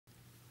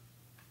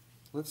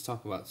let's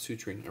talk about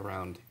suturing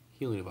around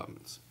healing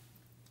abutments.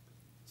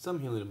 Some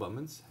healing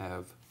abutments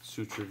have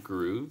suture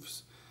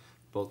grooves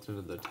built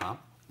into the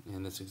top.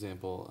 In this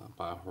example,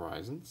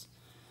 Biohorizons.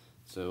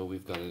 So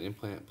we've got an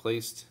implant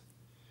placed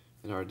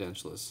in our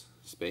edentulous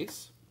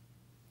space,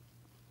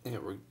 and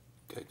we've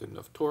got good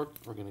enough torque.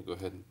 We're going to go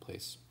ahead and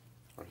place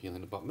our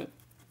healing abutment.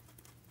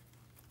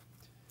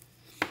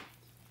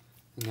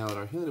 And now that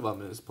our healing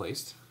abutment is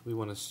placed, we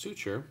want to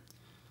suture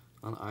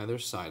on either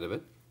side of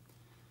it,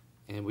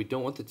 and we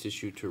don't want the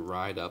tissue to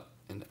ride up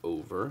and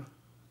over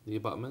the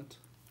abutment.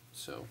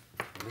 So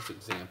in this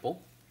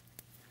example,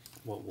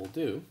 what we'll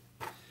do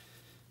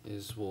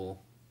is we'll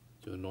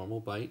do a normal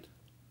bite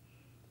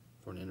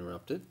for an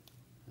interrupted,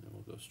 and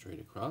we'll go straight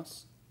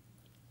across.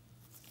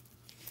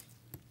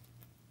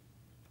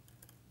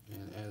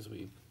 And as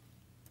we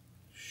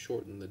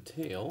shorten the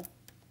tail,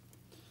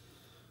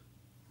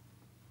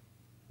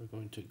 we're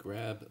going to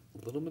grab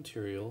a little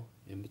material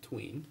in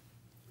between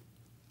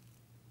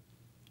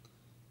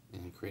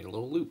and create a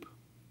little loop.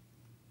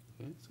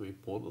 Okay, so we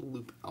pull the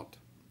loop out.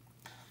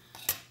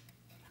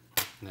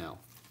 Now,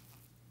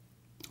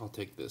 I'll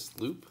take this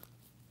loop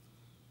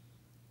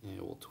and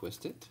we'll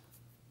twist it,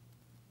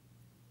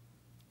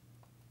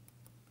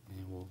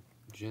 and we'll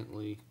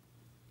gently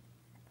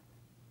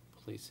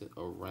place it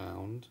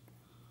around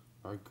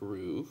our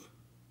groove,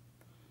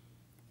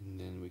 and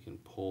then we can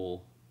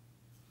pull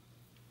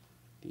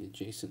the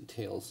adjacent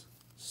tails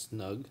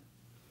snug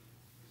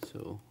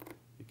so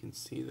you can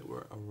see that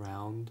we're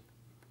around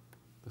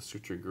the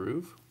suture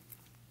groove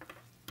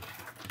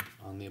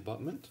on the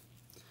abutment,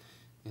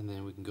 and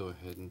then we can go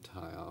ahead and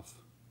tie off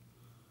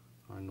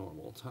our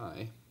normal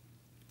tie.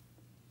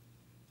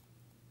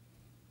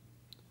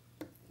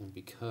 And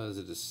because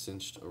it is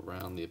cinched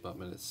around the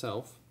abutment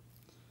itself,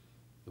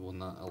 it will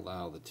not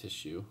allow the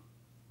tissue,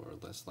 or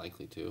less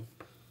likely to,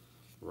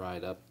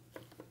 ride up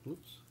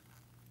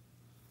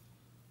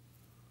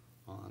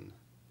on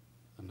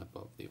and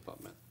above the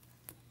abutment.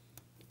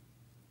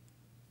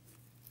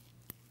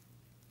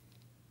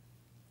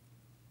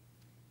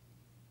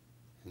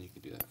 And you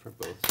can do that for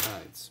both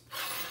sides.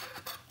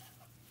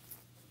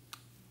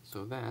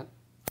 So that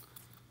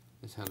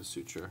is how to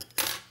suture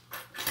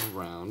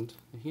around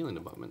the healing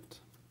abutment.